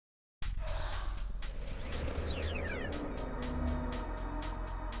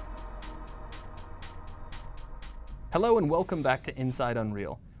Hello and welcome back to Inside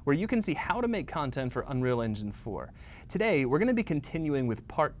Unreal, where you can see how to make content for Unreal Engine 4. Today, we're going to be continuing with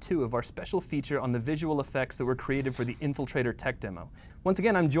part 2 of our special feature on the visual effects that were created for the Infiltrator tech demo. Once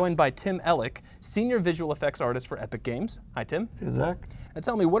again, I'm joined by Tim Ellick, Senior Visual Effects Artist for Epic Games. Hi, Tim. Hey, Zach. Now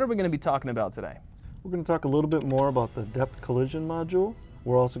tell me, what are we going to be talking about today? We're going to talk a little bit more about the depth collision module.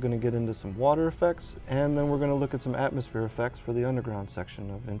 We're also going to get into some water effects, and then we're going to look at some atmosphere effects for the underground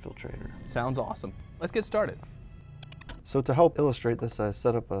section of Infiltrator. Sounds awesome. Let's get started. So to help illustrate this, I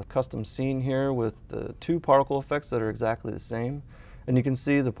set up a custom scene here with the two particle effects that are exactly the same. And you can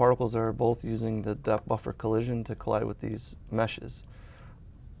see the particles are both using the depth buffer collision to collide with these meshes.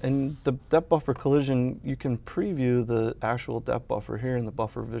 And the depth buffer collision, you can preview the actual depth buffer here in the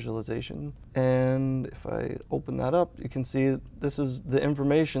buffer visualization. And if I open that up, you can see this is the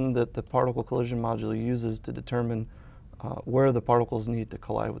information that the particle collision module uses to determine where the particles need to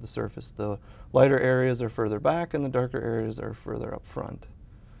collide with the surface. The lighter areas are further back and the darker areas are further up front.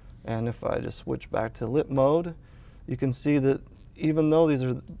 And if I just switch back to lit mode, you can see that even though these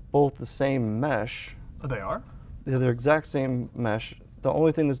are both the same mesh, Oh, they are? they're the exact same mesh, the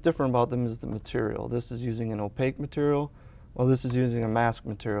only thing that's different about them is the material. This is using an opaque material, while this is using a mask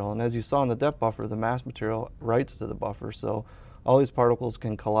material. And as you saw in the depth buffer, the mask material writes to the buffer, so all these particles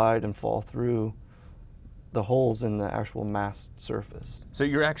can collide and fall through the holes in the actual masked surface. So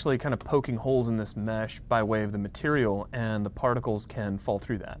you're actually kind of poking holes in this mesh by way of the material, and the particles can fall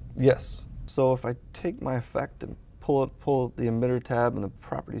through that. Yes. So if I take my effect and pull the emitter tab and the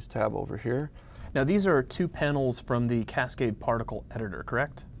properties tab over here. Now these are two panels from the Cascade Particle Editor,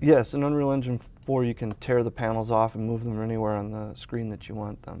 correct? Yes, in Unreal Engine 4 you can tear the panels off and move them anywhere on the screen that you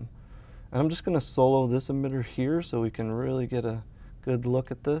want them. And I'm just going to solo this emitter here so we can really get a good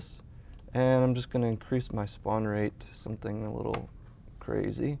look at this. And I'm just going to increase my spawn rate to something a little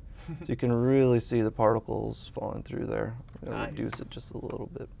crazy. So you can really see the particles falling through there. I'm going to reduce it just a little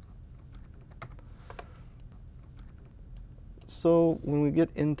bit. So when we get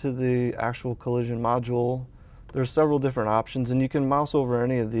into the actual collision module, there's several different options, and you can mouse over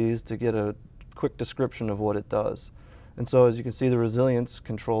any of these to get a quick description of what it does. And so as you can see, the resilience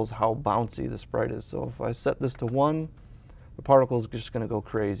controls how bouncy the sprite is. So if I set this to 1, the particle's just going to go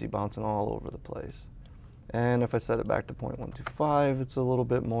crazy, bouncing all over the place. And if I set it back to 0.125, it's a little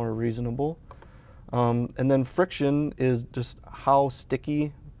bit more reasonable. And then friction is just how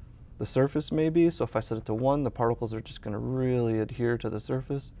sticky the surface may be. So if I set it to 1, the particles are just going to really adhere to the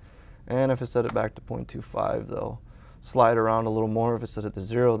surface. And if I set it back to 0.25, they'll slide around a little more. If I set it to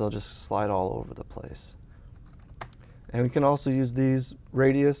 0, they'll just slide all over the place. And we can also use these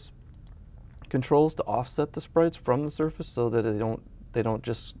radius controls to offset the sprites from the surface so that they don't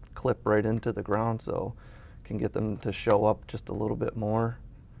just clip right into the ground, so can get them to show up just a little bit more.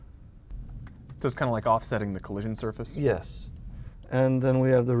 So it's kind of like offsetting the collision surface? Yes. And then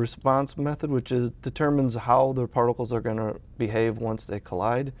we have the response method, which determines how the particles are going to behave once they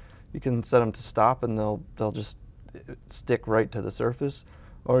collide. You can set them to stop and they'll just stick right to the surface,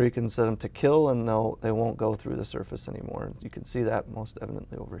 or you can set them to kill and they won't go through the surface anymore. You can see that most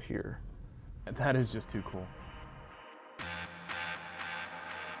evidently over here. That is just too cool.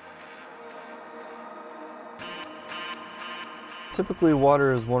 Typically,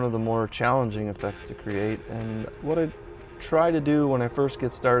 water is one of the more challenging effects to create, and what I try to do when I first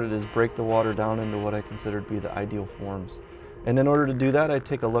get started is break the water down into what I consider to be the ideal forms. And in order to do that, I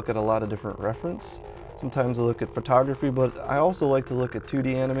take a look at a lot of different reference. Sometimes I look at photography, but I also like to look at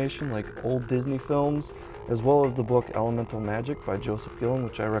 2D animation like old Disney films, as well as the book Elemental Magic by Joseph Gillen,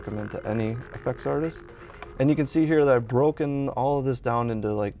 which I recommend to any effects artist. And you can see here that I've broken all of this down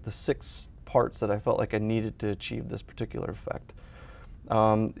into like the 6 parts that I felt like I needed to achieve this particular effect.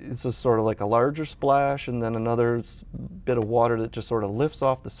 It's just sort of like a larger splash, and then another bit of water that just sort of lifts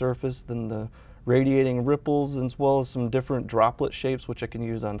off the surface, then the radiating ripples, as well as some different droplet shapes which I can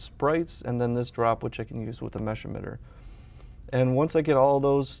use on sprites, and then this drop which I can use with a mesh emitter. And once I get all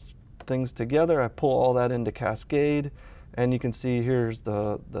those things together, I pull all that into Cascade, and you can see here's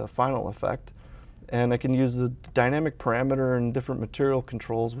the final effect. And I can use the dynamic parameter and different material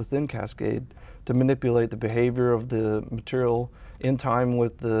controls within Cascade to manipulate the behavior of the material in time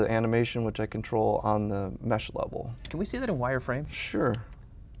with the animation which I control on the mesh level. Can we see that in wireframe? Sure.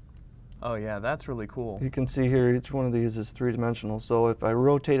 Oh yeah, that's really cool. You can see here each one of these is 3-dimensional, so if I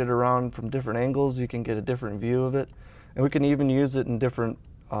rotate it around from different angles, you can get a different view of it. And we can even use it in different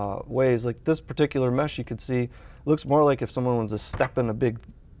ways. Like this particular mesh, you could see looks more like if someone was to step in a big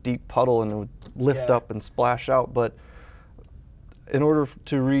deep puddle and it would lift up and splash out. But in order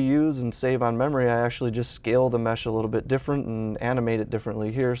to reuse and save on memory, I actually just scale the mesh a little bit different and animate it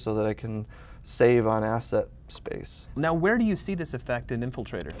differently here so that I can save on asset space. Now, where do you see this effect in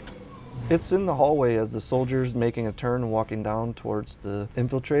Infiltrator? It's in the hallway as the soldier's making a turn and walking down towards the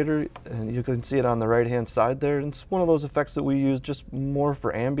infiltrator, and you can see it on the right-hand side there. And it's one of those effects that we use just more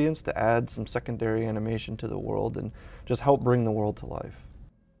for ambience to add some secondary animation to the world and just help bring the world to life.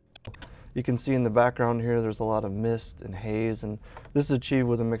 You can see in the background here there's a lot of mist and haze, and this is achieved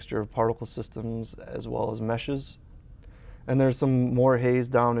with a mixture of particle systems as well as meshes. And there's some more haze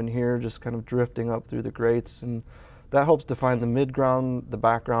down in here just kind of drifting up through the grates, and that helps define the midground, the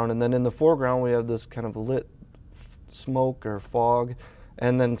background, and then in the foreground we have this kind of lit smoke or fog,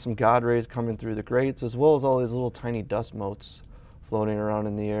 and then some God rays coming through the grates, as well as all these little tiny dust motes floating around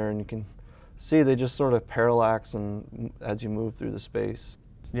in the air, and you can see they just sort of parallax and as you move through the space.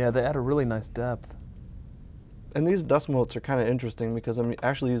 Yeah, they add a really nice depth. And these dust motes are kind of interesting because I'm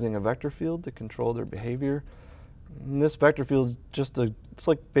actually using a vector field to control their behavior. And this vector field is just it's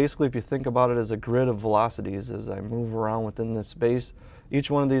like basically if you think about it as a grid of velocities as I move around within this space. Each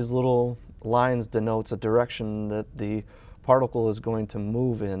one of these little lines denotes a direction that the particle is going to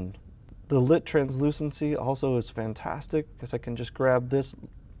move in. The lit translucency also is fantastic because I can just grab this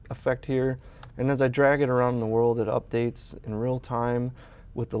effect here, and as I drag it around the world it updates in real time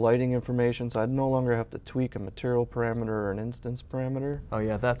with the lighting information, so I no longer have to tweak a material parameter or an instance parameter. Oh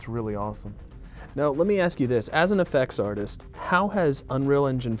yeah, that's really awesome. Now, let me ask you this. As an effects artist, how has Unreal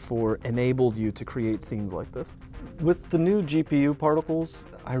Engine 4 enabled you to create scenes like this? With the new GPU particles,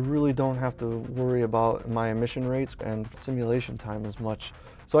 I really don't have to worry about my emission rates and simulation time as much.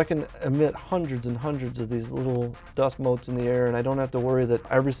 So I can emit hundreds and hundreds of these little dust motes in the air, and I don't have to worry that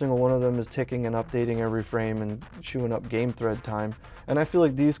every single one of them is ticking and updating every frame and chewing up game thread time. And I feel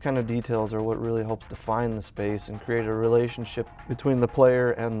like these kind of details are what really helps define the space and create a relationship between the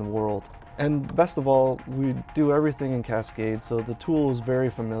player and the world. And best of all, we do everything in Cascade, so the tool is very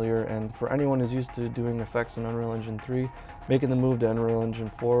familiar, and for anyone who's used to doing effects in Unreal Engine 3, making the move to Unreal Engine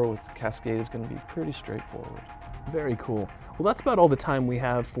 4 with Cascade is going to be pretty straightforward. Very cool. Well, that's about all the time we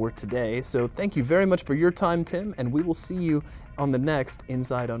have for today, so thank you very much for your time, Tim, and we will see you on the next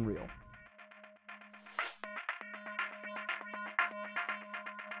Inside Unreal.